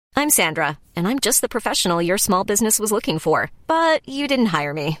I'm Sandra, and I'm just the professional your small business was looking for. But you didn't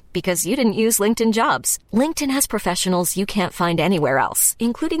hire me because you didn't use LinkedIn Jobs. LinkedIn has professionals you can't find anywhere else,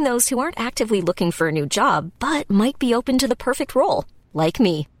 including those who aren't actively looking for a new job, but might be open to the perfect role, like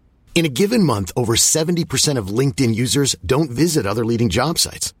me. In a given month, over 70% of LinkedIn users don't visit other leading job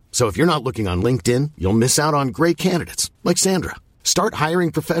sites. So if you're not looking on LinkedIn, you'll miss out on great candidates like Sandra. Start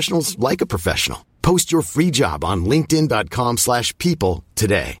hiring professionals like a professional. Post your free job on linkedin.com/people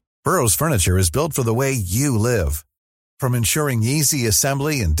today. Burrow's furniture is built for the way you live. From ensuring easy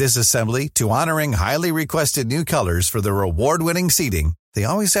assembly and disassembly to honoring highly requested new colors for their award-winning seating, they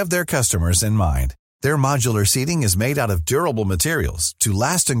always have their customers in mind. Their modular seating is made out of durable materials to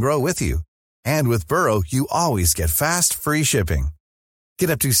last and grow with you. And with Burrow, you always get fast, free shipping.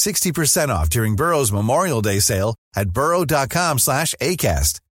 Get up to 60% off during Burrow's Memorial Day sale at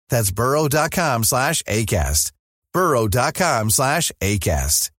burrow.com/ACAST. That's burrow.com/ACAST.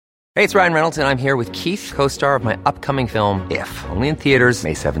 burrow.com/ACAST. Hey, it's Ryan Reynolds, and I'm here with Keith, co-star of my upcoming film, If, only in theaters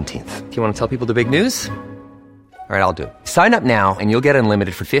May 17th. Do you want to tell people the big news? All right, I'll do it. Sign up now and you'll get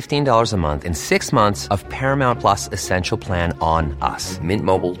unlimited for $15 a month and 6 months of Paramount Plus Essential Plan on us.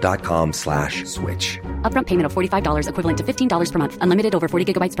 MintMobile.com/switch. Upfront payment of $45 equivalent to $15 per month. Unlimited over 40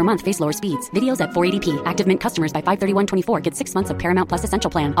 gigabytes per month. Face lower speeds. Videos at 480p. Active Mint customers by 531.24 get 6 months of Paramount Plus Essential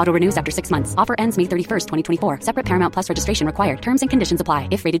Plan. Auto renews after 6 months. Offer ends May 31st, 2024. Separate Paramount Plus registration required. Terms and conditions apply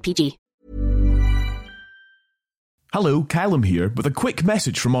if rated PG. Hello, Callum here with a quick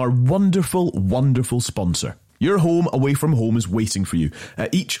message from our wonderful sponsor. Your home away from home is waiting for you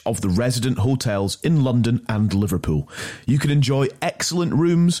at each of the resident hotels in London and Liverpool. You can enjoy excellent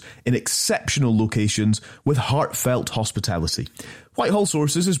rooms in exceptional locations with heartfelt hospitality. Whitehall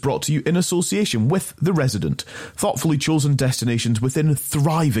Sources is brought to you in association with The Resident, thoughtfully chosen destinations within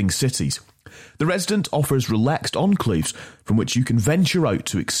thriving cities. The Resident offers relaxed enclaves from which you can venture out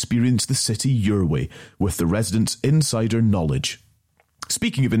to experience the city your way with The Resident's insider knowledge.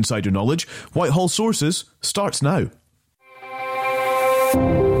 Speaking of insider knowledge, Whitehall Sources starts now.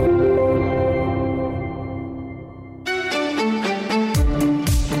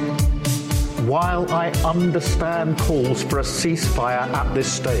 While I understand calls for a ceasefire at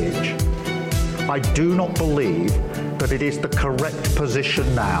this stage, I do not believe that it is the correct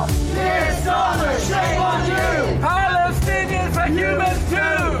position now. Dishonor, shame on you! Palestinians are humans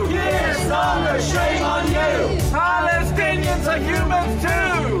too! Dishonor, shame on you! Palestinians are humans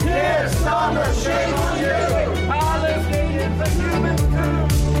too! Dishonor, shame on you! Palestinians are humans too!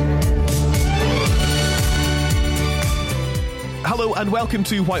 Hello and welcome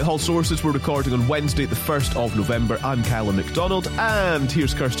to Whitehall Sources. We're recording on Wednesday, the 1st of November. I'm Callum MacDonald, and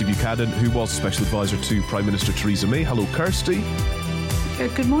here's Kirsty Buchanan, who was Special Advisor to Prime Minister Theresa May. Hello, Kirsty.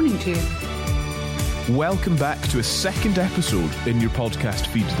 Good morning to you. Welcome back to a second episode in your podcast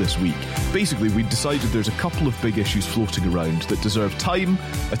feed this week. Basically, we decided there's a couple of big issues floating around that deserve time,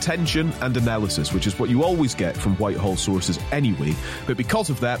 attention and analysis, which is what you always get from Whitehall Sources anyway. But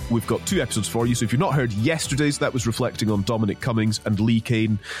because of that, we've got 2 episodes for you. So if you've not heard yesterday's, that was reflecting on Dominic Cummings and Lee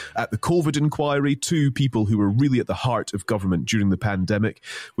Kane at the COVID inquiry, 2 people who were really at the heart of government during the pandemic.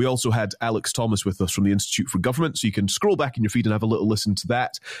 We also had Alex Thomas with us from the Institute for Government, so you can scroll back in your feed and have a little listen to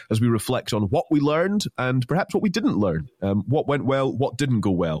that as we reflect on what we learned and perhaps what we didn't learn, what went well, what didn't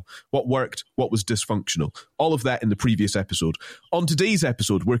go well, what worked, what was dysfunctional. All of that in the previous episode. On today's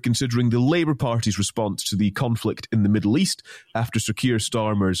episode, we're considering the Labour Party's response to the conflict in the Middle East after Sir Keir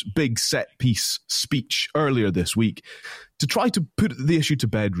Starmer's big set-piece speech earlier this week. To try to put the issue to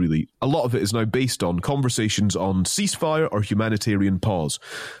bed, really, a lot of it is now based on conversations on ceasefire or humanitarian pause.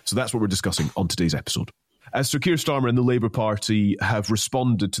 So that's what we're discussing on today's episode. As Sir Keir Starmer and the Labour Party have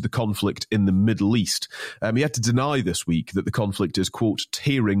responded to the conflict in the Middle East, he had to deny this week that the conflict is, quote,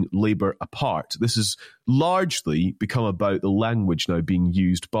 tearing Labour apart. This has largely become about the language now being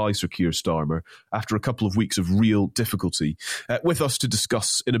used by Sir Keir Starmer after a couple of weeks of real difficulty. With us to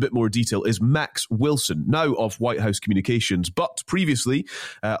discuss in a bit more detail is Max Wilson, now of White House Communications, but previously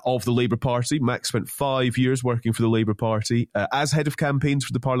of the Labour Party. Max spent 5 years working for the Labour Party as head of campaigns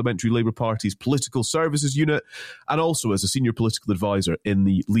for the Parliamentary Labour Party's Political Services Unit, and also as a senior political advisor in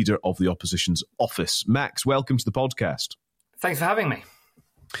the Leader of the Opposition's office. Max, welcome to the podcast. Thanks for having me.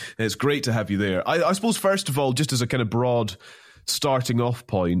 It's great to have you there. I suppose, first of all, just as a kind of broad starting off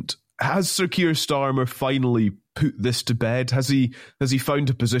point, has Sir Keir Starmer finally put this to bed? Has he found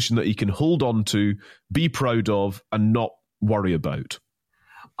a position that he can hold on to, be proud of, and not worry about?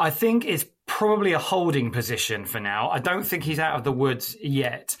 I think it's probably a holding position for now. I don't think he's out of the woods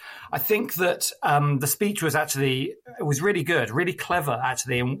yet. I think that the speech was really good, really clever,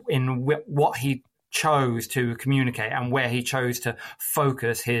 actually, in what he chose to communicate and where he chose to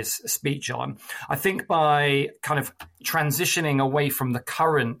focus his speech on. I think by kind of transitioning away from the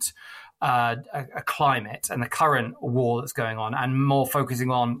current climate and the current war that's going on and more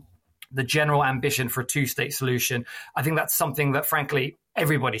focusing on the general ambition for a two-state solution, I think that's something that, frankly,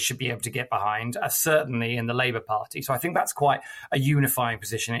 everybody should be able to get behind, certainly in the Labour Party. So I think that's quite a unifying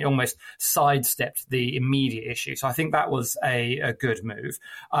position. It almost sidestepped the immediate issue. So I think that was a good move.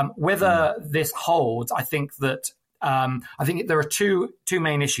 Whether this holds, I think that I think there are two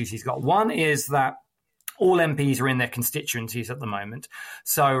main issues he's got. One is that all MPs are in their constituencies at the moment.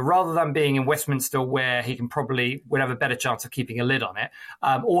 So rather than being in Westminster where he would have a better chance of keeping a lid on it,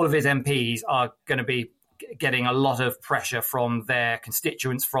 all of his MPs are going to be getting a lot of pressure from their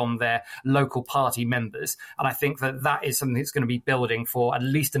constituents, from their local party members. And I think that is something that's going to be building for at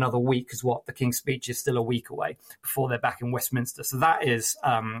least another week, because the King's Speech is still a week away before they're back in Westminster. So that is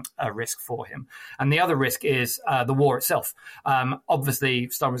a risk for him. And the other risk is the war itself. Obviously,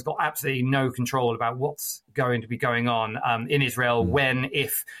 Starmer's got absolutely no control about what's going to be going on in Israel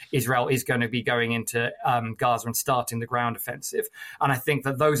if Israel is going to be going into Gaza and starting the ground offensive. And I think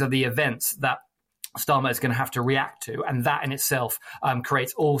that those are the events that Starmer is going to have to react to, and that in itself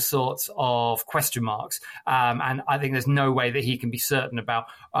creates all sorts of question marks. And I think there's no way that he can be certain about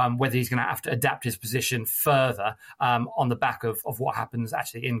whether he's going to have to adapt his position further on the back of what happens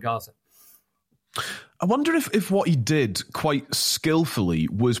actually in Gaza. I wonder if what he did quite skillfully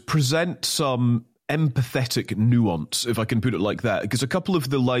was present some empathetic nuance, if I can put it like that, because a couple of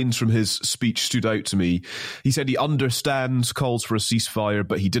the lines from his speech stood out to me. He said he understands calls for a ceasefire,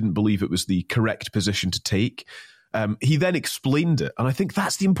 but he didn't believe it was the correct position to take. He then explained it, and I think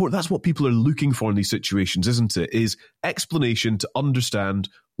that's that's what people are looking for in these situations, isn't it? Is explanation to understand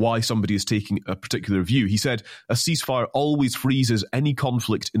why somebody is taking a particular view. He said a ceasefire always freezes any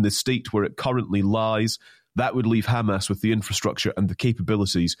conflict in the state where it currently lies. That would leave Hamas with the infrastructure and the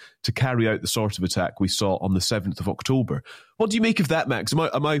capabilities to carry out the sort of attack we saw on the 7th of October. What do you make of that, Max?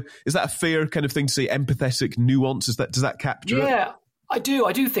 Is that a fair kind of thing to say, empathetic nuance? Does that capture it? Yeah, I do.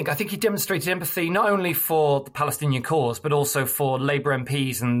 I think he demonstrated empathy not only for the Palestinian cause, but also for Labour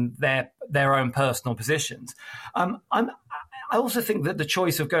MPs and their own personal positions. I also think that the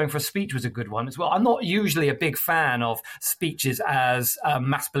choice of going for a speech was a good one as well. I'm not usually a big fan of speeches as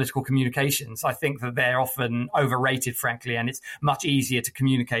mass political communications. I think that they're often overrated, frankly, and it's much easier to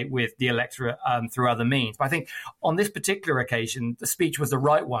communicate with the electorate through other means. But I think on this particular occasion, the speech was the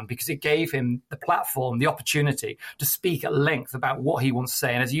right one because it gave him the platform, the opportunity to speak at length about what he wants to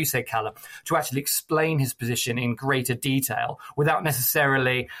say. And as you say, Callum, to actually explain his position in greater detail without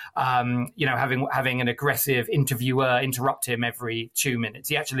necessarily, having an aggressive interviewer interrupt him every 2 minutes.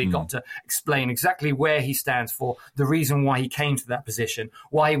 He actually got to explain exactly where he stands for, the reason why he came to that position,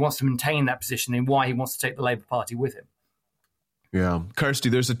 why he wants to maintain that position, and why he wants to take the Labour Party with him. Yeah. Kirsty,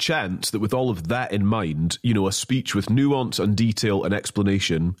 there's a chance that with all of that in mind, a speech with nuance and detail and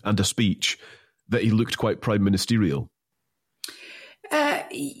explanation and a speech, that he looked quite prime ministerial.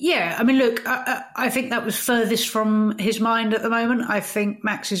 Yeah, I mean, look, I think that was furthest from his mind at the moment. I think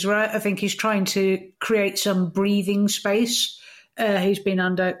Max is right. I think he's trying to create some breathing space. He's been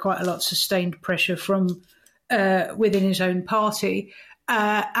under quite a lot of sustained pressure from within his own party.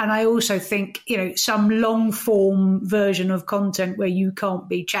 And I also think, some long-form version of content where you can't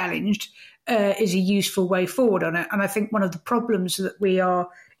be challenged is a useful way forward on it. And I think one of the problems that we are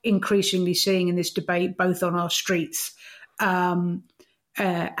increasingly seeing in this debate, both on our streets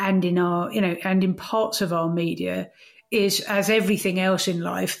and in our, and in parts of our media, is, as everything else in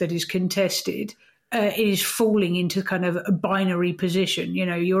life that is contested, it is falling into kind of a binary position.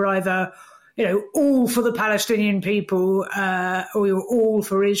 You're either, all for the Palestinian people or you're all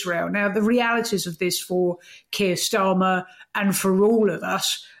for Israel. Now, the realities of this for Keir Starmer and for all of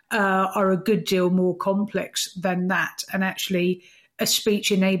us are a good deal more complex than that. And actually, a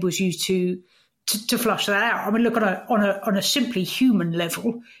speech enables you to flush that out. I mean, look, on a simply human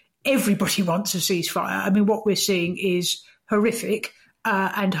level, everybody wants a ceasefire. I mean, what we're seeing is horrific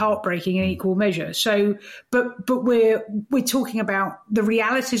and heartbreaking in equal measure. So, but we're talking about the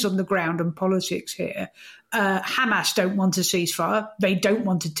realities on the ground and politics here. Hamas don't want a ceasefire. They don't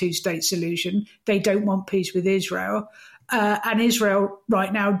want a two-state solution. They don't want peace with Israel. And Israel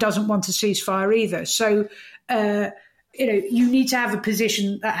right now doesn't want a ceasefire either. So, you need to have a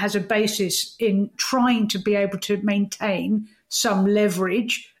position that has a basis in trying to be able to maintain some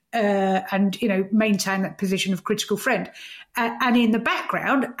leverage and, maintain that position of critical friend. And in the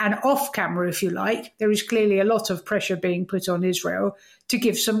background and off camera, if you like, there is clearly a lot of pressure being put on Israel to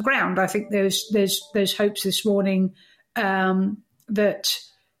give some ground. I think there's hopes this morning that,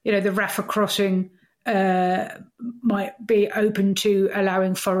 the Rafah crossing might be open to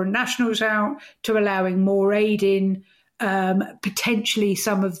allowing foreign nationals out, to allowing more aid in. Potentially,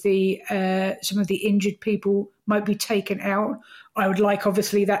 some of the injured people might be taken out. I would like,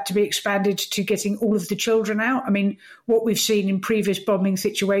 obviously, that to be expanded to getting all of the children out. I mean, what we've seen in previous bombing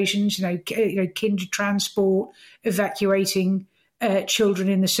situations, kinder transport, evacuating children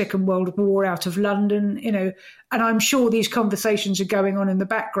in the Second World War out of London, and I'm sure these conversations are going on in the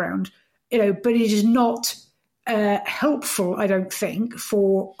background, but it is not helpful, I don't think,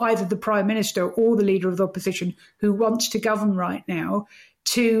 for either the Prime Minister or the Leader of the Opposition who wants to govern right now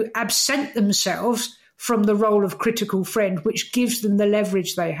to absent themselves from the role of critical friend, which gives them the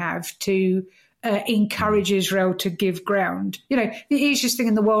leverage they have to encourage Israel to give ground. The easiest thing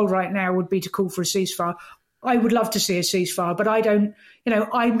in the world right now would be to call for a ceasefire. I would love to see a ceasefire, but I don't,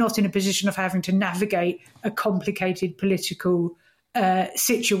 I'm not in a position of having to navigate a complicated political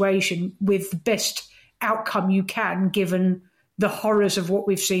situation with the best outcome you can, given the horrors of what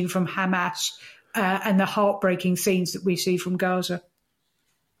we've seen from Hamas and the heartbreaking scenes that we see from Gaza.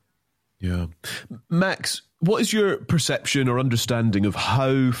 Yeah. Max, what is your perception or understanding of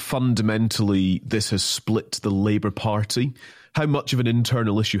how fundamentally this has split the Labour Party? How much of an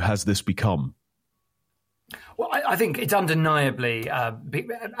internal issue has this become? Well, I think it's undeniably a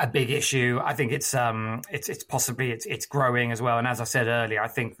big issue. I think it's possibly growing as well. And as I said earlier, I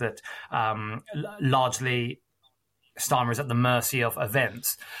think that largely Starmer is at the mercy of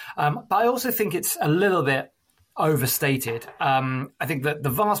events. But I also think it's a little bit overstated. I think that the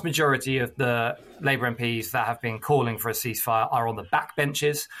vast majority of the Labour MPs that have been calling for a ceasefire are on the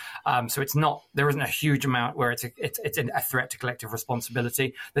backbenches. So there isn't a huge amount where it's a threat to collective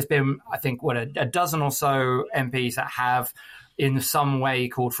responsibility. There's been, I think, a dozen or so MPs that have in some way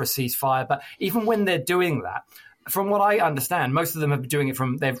called for a ceasefire. But even when they're doing that, from what I understand, most of them are doing it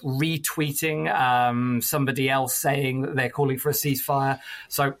they're retweeting somebody else saying that they're calling for a ceasefire.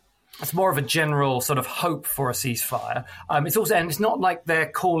 So it's more of a general sort of hope for a ceasefire. It's not like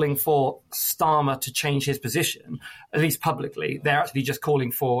they're calling for Starmer to change his position, at least publicly. They're actually just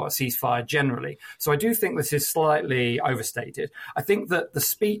calling for a ceasefire generally. So I do think this is slightly overstated. I think that the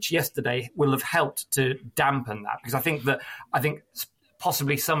speech yesterday will have helped to dampen that, because I think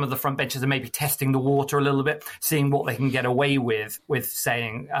possibly some of the front benches are maybe testing the water a little bit, seeing what they can get away with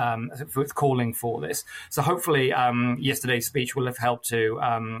saying, with calling for this. So hopefully yesterday's speech will have helped to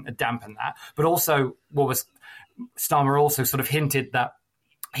dampen that. But also, Starmer also sort of hinted that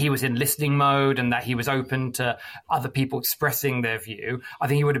he was in listening mode and that he was open to other people expressing their view. I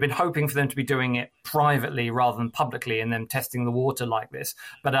think he would have been hoping for them to be doing it privately rather than publicly and then testing the water like this.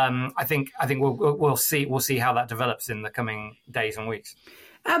 But I think we'll see how that develops in the coming days and weeks.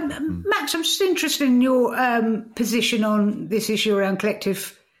 Max, I'm just interested in your position on this issue around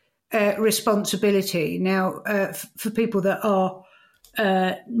collective responsibility. Now, for people that are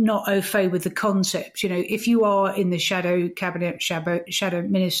not au fait with the concept, if you are in the shadow cabinet, shadow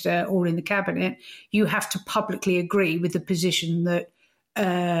minister, or in the cabinet, you have to publicly agree with the position that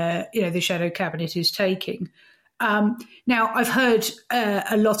the shadow cabinet is taking. Now, I've heard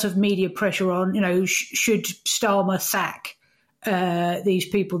a lot of media pressure on, should Starmer sack these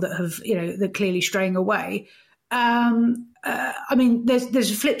people that have, they're clearly straying away. I mean,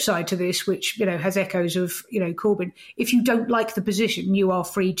 there's a flip side to this, which, has echoes of, Corbyn. If you don't like the position, you are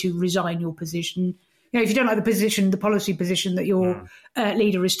free to resign your position. If you don't like the policy position that your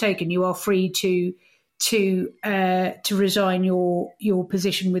leader has taken, you are free to resign your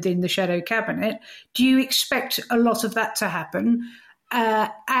position within the shadow cabinet. Do you expect a lot of that to happen?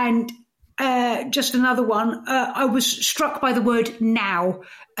 And just another one. I was struck by the word "now"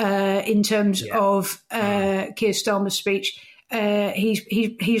 in terms of Keir Starmer's speech.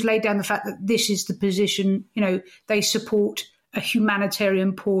 He's laid down the fact that this is the position. They support a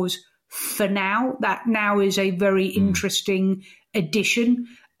humanitarian pause for now. That now is a very interesting addition.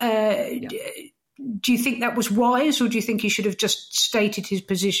 Do you think that was wise, or do you think he should have just stated his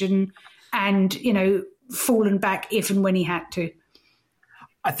position and fallen back if and when he had to?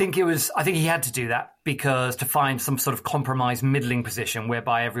 I think he had to do that because to find some sort of compromise middling position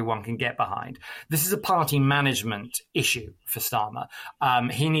whereby everyone can get behind. This is a party management issue for Starmer.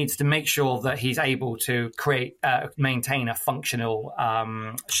 He needs to make sure that he's able to maintain a functional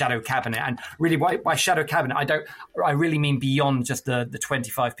shadow cabinet. And really, by shadow cabinet, I really mean beyond just the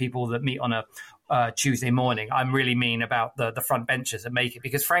 25 people that meet on a Tuesday morning. I really mean about the front benches that make it,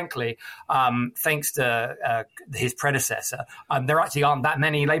 because frankly, thanks to his predecessor, there actually aren't that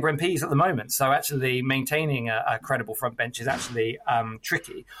many Labour MPs at the moment. So actually maintaining a credible front bench is actually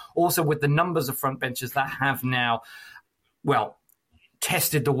tricky. Also, with the numbers of front benches that have now,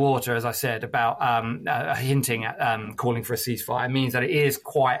 tested the water, as I said, about hinting at calling for a ceasefire. It means that it is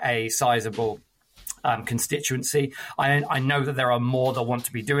quite a sizable constituency. I know that there are more that want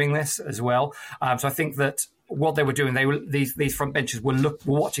to be doing this as well. So I think that what they were doing, these front benches were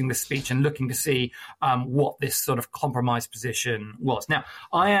watching this speech and looking to see what this sort of compromise position was. Now,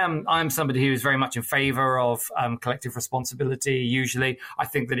 I'm somebody who is very much in favour of collective responsibility. Usually, I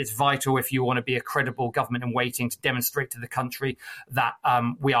think that it's vital if you want to be a credible government in waiting to demonstrate to the country that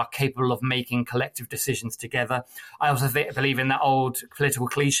we are capable of making collective decisions together. I also believe in that old political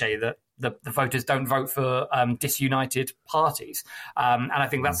cliche that the voters don't vote for disunited parties, and I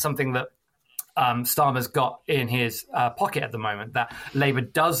think that's something that Starmer's got in his pocket at the moment, that Labour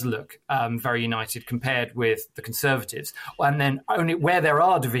does look very united compared with the Conservatives. And then only where there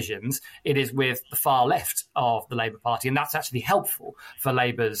are divisions, it is with the far left of the Labour Party. And that's actually helpful for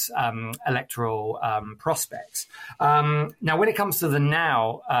Labour's electoral prospects. Now, when it comes to the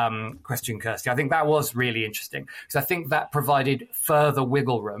now question, Kirsty, I think that was really interesting because I think that provided further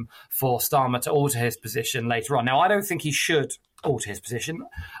wiggle room for Starmer to alter his position later on. Now, I don't think he should alter his position.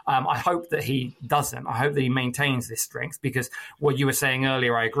 I hope that he doesn't. I hope that he maintains this strength because what you were saying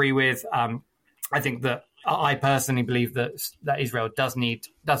earlier, I agree with. I think that I personally believe that Israel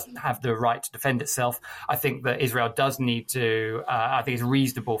doesn't have the right to defend itself. I think that Israel does need to. I think it's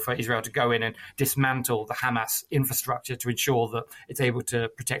reasonable for Israel to go in and dismantle the Hamas infrastructure to ensure that it's able to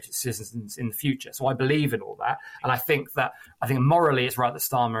protect its citizens in the future. So I believe in all that, and I think morally it's right that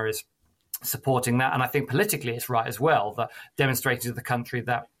Starmer is supporting that, and I think politically it's right as well that demonstrating to the country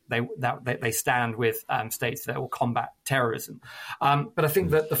that they stand with states that will combat terrorism. But I think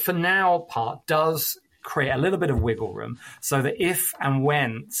that the for now part does create a little bit of wiggle room so that if and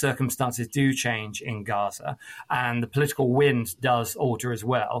when circumstances do change in Gaza and the political wind does alter as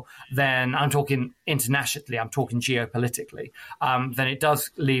well, then I'm talking internationally, I'm talking geopolitically, then it does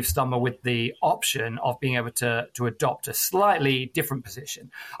leave Starmer with the option of being able to adopt a slightly different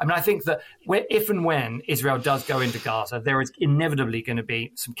position. I mean, I think that if and when Israel does go into Gaza, there is inevitably going to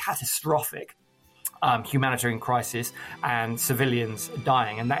be some catastrophic humanitarian crisis and civilians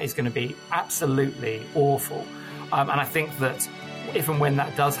dying, and that is going to be absolutely awful. And I think that if and when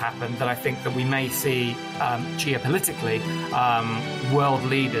that does happen, then I think that we may see geopolitically world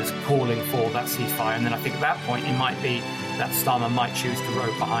leaders calling for that ceasefire, and then I think at that point it might be that Starmer might choose to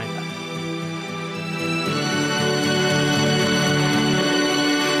row behind that.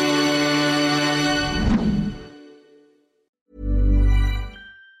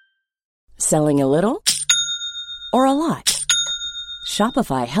 Selling a little or a lot?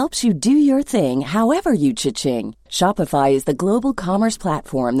 Shopify helps you do your thing however you cha-ching. Shopify is the global commerce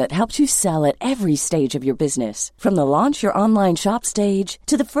platform that helps you sell at every stage of your business. From the launch your online shop stage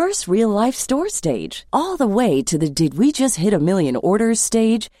to the first real-life store stage, all the way to the did we just hit a million orders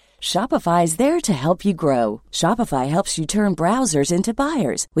stage. Shopify is there to help you grow. Shopify helps you turn browsers into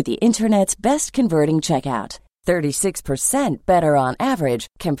buyers with the internet's best converting checkout. 36% better on average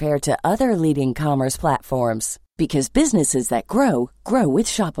compared to other leading commerce platforms. Because businesses that grow, grow with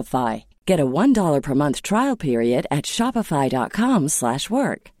Shopify. Get a $1 per month trial period at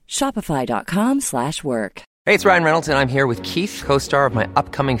shopify.com/work. Shopify.com/work. Hey, it's Ryan Reynolds, and I'm here with Keith, co-star of my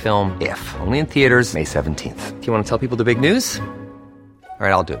upcoming film, If, only in theaters May 17th. Do you want to tell people the big news? All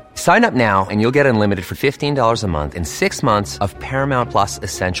right, I'll do it. Sign up now and you'll get unlimited for $15 a month and 6 months of Paramount Plus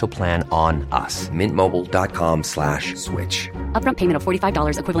Essential Plan on us. MintMobile.com/switch. Upfront payment of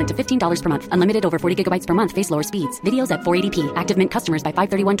 $45 equivalent to $15 per month. Unlimited over 40 gigabytes per month. Face lower speeds. Videos at 480p. Active Mint customers by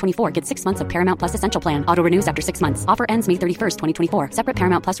 531.24 get 6 months of Paramount Plus Essential Plan. Auto renews after 6 months. Offer ends May 31st, 2024. Separate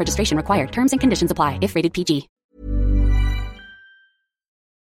Paramount Plus registration required. Terms and conditions apply if rated PG.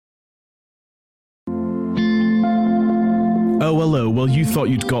 Oh, hello. Well, you thought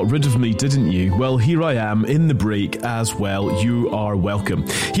you'd got rid of me, didn't you? Well, here I am in the break as well. You are welcome.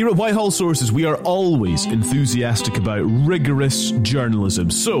 Here at Whitehall Sources, we are always enthusiastic about rigorous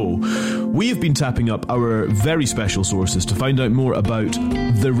journalism. So, we have been tapping up our very special sources to find out more about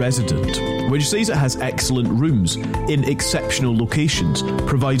The Resident, which says it has excellent rooms in exceptional locations,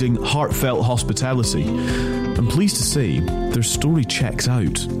 providing heartfelt hospitality. I'm pleased to say their story checks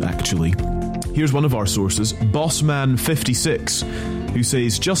out, actually. Here's one of our sources, Bossman56, who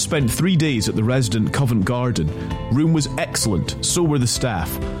says, just spent 3 days at the Resident Covent Garden. Room was excellent, so were the staff.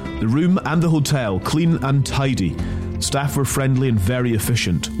 The room and the hotel, clean and tidy. Staff were friendly and very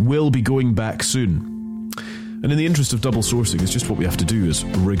efficient. Will be going back soon. And in the interest of double sourcing, it's just what we have to do as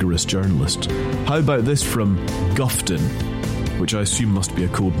rigorous journalists. How about this from Gufton, which I assume must be a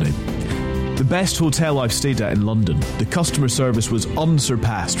code name. The best hotel I've stayed at in London. The customer service was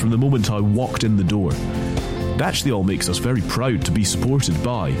unsurpassed from the moment I walked in the door. It actually all makes us very proud to be supported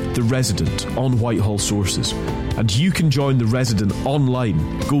by The Resident on Whitehall Sources. And you can join The Resident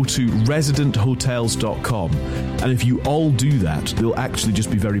online. Go to residenthotels.com. And if you all do that, they'll actually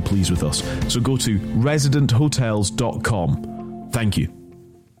just be very pleased with us. So go to residenthotels.com. Thank you.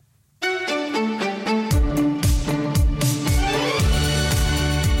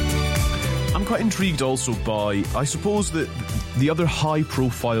 I'm quite intrigued also by, I suppose, that the other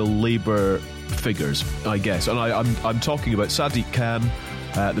high-profile Labour figures, I guess, and I'm talking about Sadiq Khan,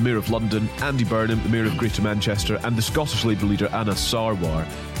 the Mayor of London, Andy Burnham, the Mayor of Greater Manchester, and the Scottish Labour leader Anna Sarwar,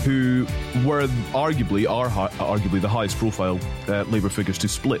 who were arguably the highest profile Labour figures to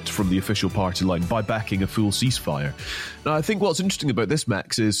split from the official party line by backing a full ceasefire. Now, I think what's interesting about this,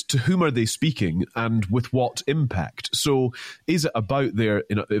 Max, is to whom are they speaking and with what impact? So is it about their,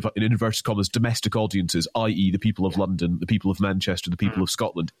 in inverted commas, domestic audiences, i.e. the people of London, the people of Manchester, the people of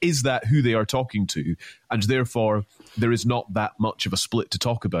Scotland? Is that who they are talking to? And therefore, there is not that much of a split to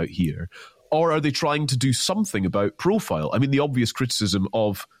talk about here. Or are they trying to do something about profile? I mean, the obvious criticism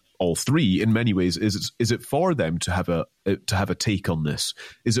of all three, in many ways, is it for them to have a take on this?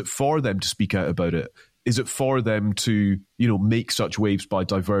 Is it for them to speak out about it? Is it for them to, make such waves by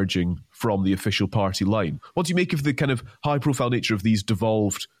diverging from the official party line? What do you make of the kind of high-profile nature of these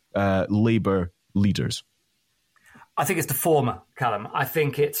devolved Labour leaders? I think it's the former, Callum. I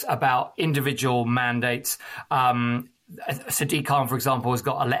think it's about individual mandates. Sadiq Khan, for example, has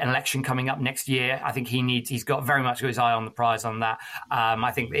got an election coming up next year. I think he's got very much his eye on the prize on that.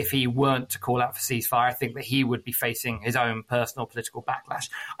 I think that if he weren't to call out for ceasefire, I think that he would be facing his own personal political backlash.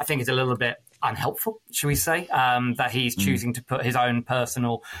 I think it's a little bit unhelpful, should we say, that he's choosing to put his own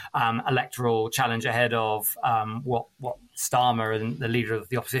personal electoral challenge ahead of what Starmer and the leader of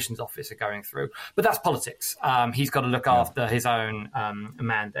the opposition's office are going through. But that's politics. He's got to look after his own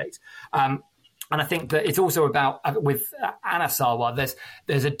mandate. And I think that it's also about, with Anna Sarwar,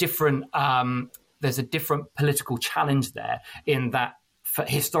 there's a different political challenge there, in that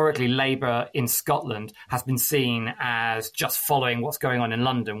historically Labour in Scotland has been seen as just following what's going on in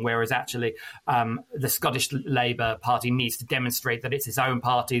London, whereas actually the Scottish Labour Party needs to demonstrate that it's its own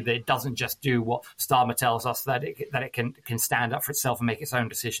party, that it doesn't just do what Starmer tells us, that it can stand up for itself and make its own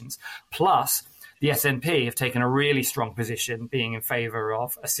decisions. Plus, the SNP have taken a really strong position being in favour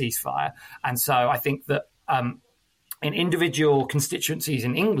of a ceasefire. And so I think that in individual constituencies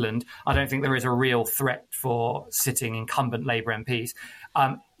in England, I don't think there is a real threat for sitting incumbent Labour MPs.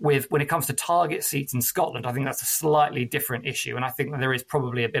 When it comes to target seats in Scotland, I think that's a slightly different issue. And I think that there is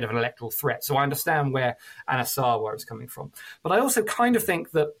probably a bit of an electoral threat. So I understand where Anna Sarwar is coming from. But I also kind of think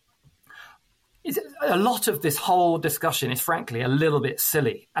that a lot of this whole discussion is, frankly, a little bit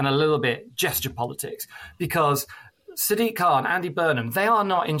silly and a little bit gesture politics, because Sadiq Khan, Andy Burnham, they are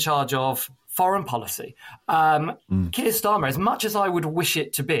not in charge of foreign policy. Keir Starmer, as much as I would wish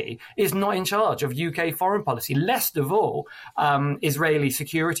it to be, is not in charge of UK foreign policy, least of all Israeli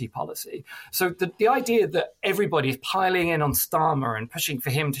security policy. So the idea that everybody is piling in on Starmer and pushing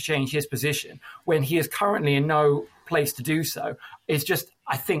for him to change his position when he is currently in no place to do so is just,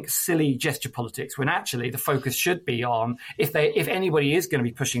 I think, silly gesture politics, when actually the focus should be on, if anybody is going to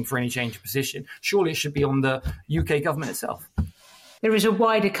be pushing for any change of position, surely it should be on the UK government itself. There is a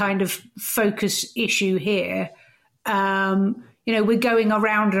wider kind of focus issue here. We're going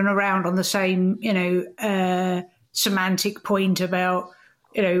around and around on the same, semantic point about,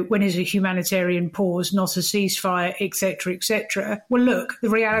 when is a humanitarian pause, not a ceasefire, et cetera, et cetera. Well, look, the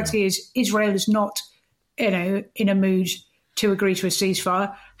reality is Israel is not, in a mood to agree to a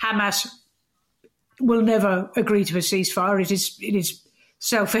ceasefire. Hamas will never agree to a ceasefire. It is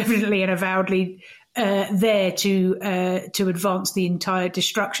self-evidently and avowedly there to advance the entire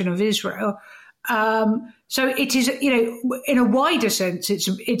destruction of Israel. So it is, in a wider sense,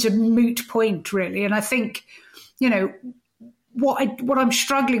 it's a moot point, really. And I think, what I'm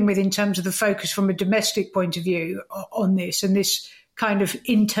struggling with in terms of the focus from a domestic point of view on this, and this kind of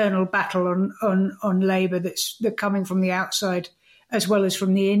internal battle on Labour that's coming from the outside as well as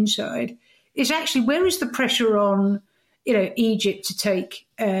from the inside, is actually, where is the pressure on Egypt to take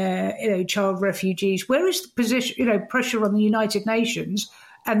child refugees? Where is the position, pressure on the United Nations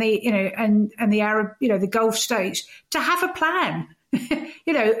and the and the Arab, the Gulf states to have a plan?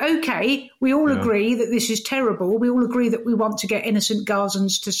 Okay, we all agree that this is terrible. We all agree that we want to get innocent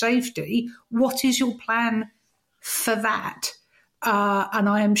Gazans to safety. What is your plan for that? And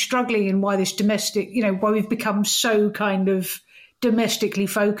I am struggling in why this domestic, why we've become so kind of domestically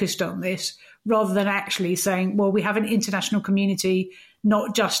focused on this, rather than actually saying, well, we have an international community,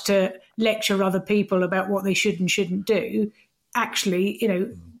 not just to lecture other people about what they should and shouldn't do, actually,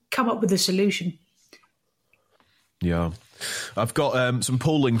 come up with a solution. Yeah. I've got some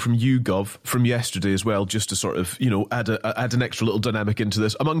polling from YouGov from yesterday as well, just to sort of, add an extra little dynamic into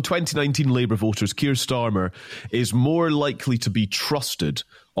this. Among 2019 Labour voters, Keir Starmer is more likely to be trusted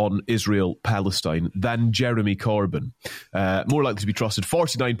on Israel-Palestine than Jeremy Corbyn. More likely to be trusted,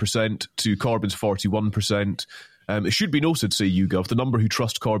 49% to Corbyn's 41%. It should be noted, say YouGov, the number who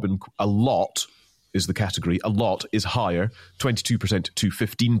trust Corbyn a lot is the category. A lot is higher, 22% to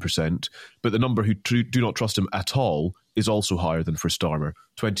 15%, but the number who do not trust him at all is also higher than for Starmer,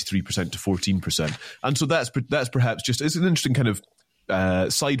 23% to 14%. And so that's perhaps just, it's an interesting kind of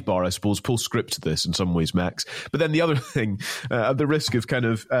sidebar, I suppose, postscript to this in some ways, Max. But then the other thing, at the risk of kind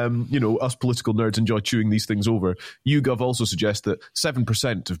of, us political nerds enjoy chewing these things over, YouGov also suggests that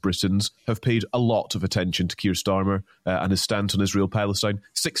 7% of Britons have paid a lot of attention to Keir Starmer and his stance on Israel-Palestine.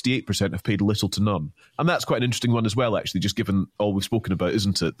 68% have paid little to none. And that's quite an interesting one as well, actually, just given all we've spoken about,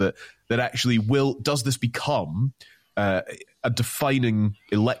 isn't it? That actually does this become a defining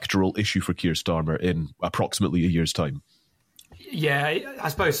electoral issue for Keir Starmer in approximately a year's time? Yeah, I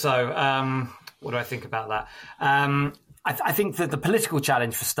suppose so. What do I think about that? I think that the political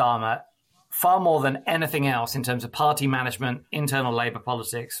challenge for Starmer, far more than anything else in terms of party management, internal Labour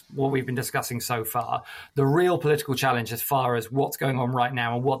politics, what we've been discussing so far, the real political challenge as far as what's going on right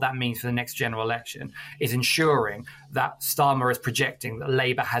now and what that means for the next general election is ensuring that Starmer is projecting that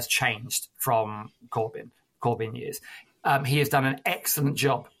Labour has changed from Corbyn years. He has done an excellent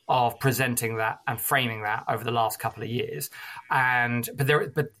job of presenting that and framing that over the last couple of years.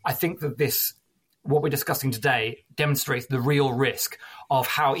 But I think that what we're discussing today demonstrates the real risk of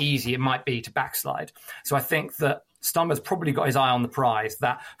how easy it might be to backslide. So I think that Starmer's probably got his eye on the prize,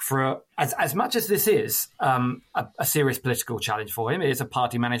 that for as much as this is a serious political challenge for him, it is a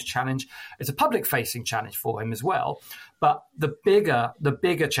party-managed challenge, it's a public-facing challenge for him as well. But the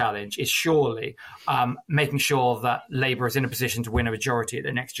bigger challenge is surely making sure that Labour is in a position to win a majority at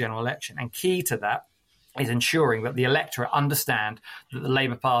the next general election. And key to that is ensuring that the electorate understand that the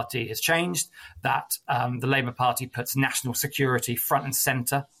Labour Party has changed, that the Labour Party puts national security front and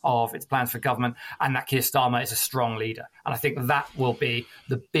centre of its plans for government, and that Keir Starmer is a strong leader. And I think that will be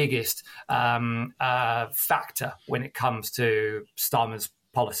the biggest factor when it comes to Starmer's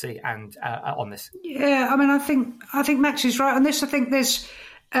policy and on this. Yeah, I mean, I think Max is right on this. I think there's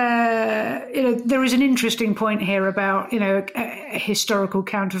there is an interesting point here about a historical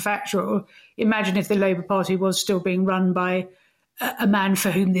counterfactual. Imagine if the Labour Party was still being run by a man for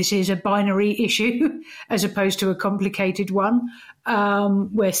whom this is a binary issue as opposed to a complicated one,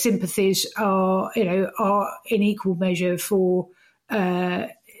 where sympathies are in equal measure for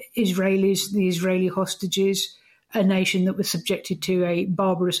Israelis, the Israeli hostages, a nation that was subjected to a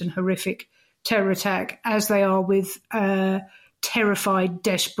barbarous and horrific terror attack, as they are with terrified,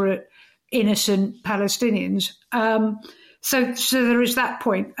 desperate, innocent Palestinians. So there is that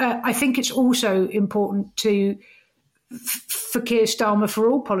point. I think it's also important for Keir Starmer, for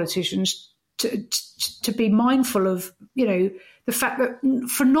all politicians, to be mindful of the fact that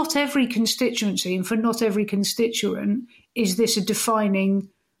for not every constituency and for not every constituent is this a defining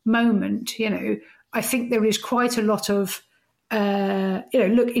moment. I think there is quite a lot of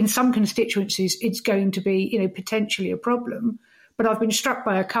look, in some constituencies it's going to be potentially a problem, but I've been struck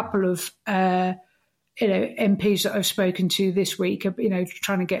by a couple of MPs that I've spoken to this week,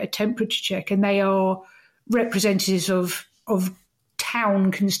 trying to get a temperature check, and they are representatives of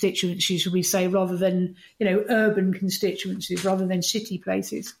town constituencies, should we say, rather than urban constituencies, rather than city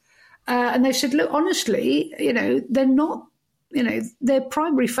places. And they said, look, honestly, they're not. Their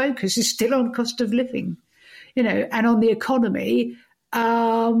primary focus is still on cost of living, and on the economy,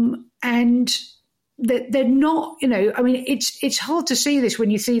 and they're not. I mean, it's hard to see this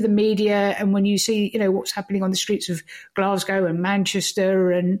when you see the media and when you see what's happening on the streets of Glasgow and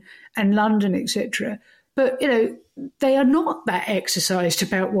Manchester and London, etc. But they are not that exercised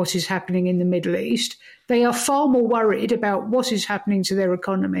about what is happening in the Middle East. They are far more worried about what is happening to their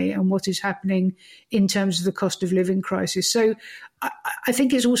economy and what is happening in terms of the cost of living crisis. So I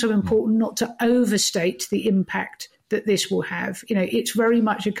think it's also important not to overstate the impact that this will have. It's very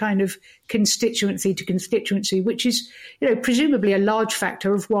much a kind of constituency to constituency, which is, presumably a large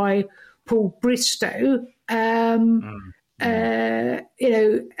factor of why Paul Bristow,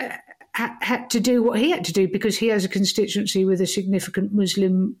 had to do what he had to do, because he has a constituency with a significant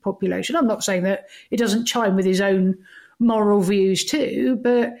Muslim population. I'm not saying that it doesn't chime with his own moral views too,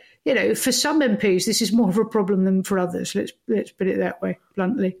 but for some MPs this is more of a problem than for others. Let's put it that way,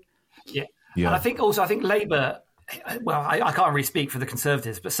 bluntly. Yeah. And I think Labour well, I can't really speak for the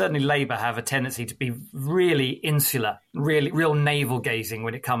Conservatives, but certainly Labour have a tendency to be really insular, real navel-gazing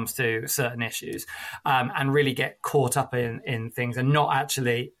when it comes to certain issues, and really get caught up in things and not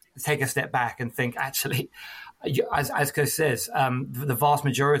actually take a step back and think, actually, as Keir says, the vast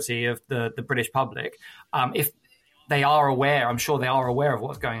majority of the British public, if they are aware, I'm sure they are aware of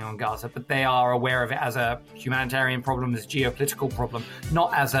what's going on in Gaza, but they are aware of it as a humanitarian problem, as a geopolitical problem,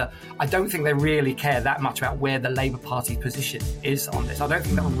 not as I don't think they really care that much about where the Labour Party's position is on this. I don't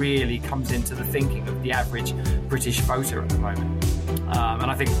think that really comes into the thinking of the average British voter at the moment.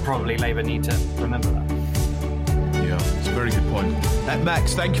 And I think probably Labour need to remember that. Yeah, it's a very good point.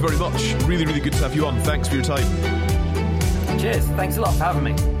 Max, thank you very much. Really, really good to have you on. Thanks for your time. Cheers. Thanks a lot for having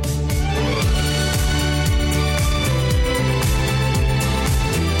me.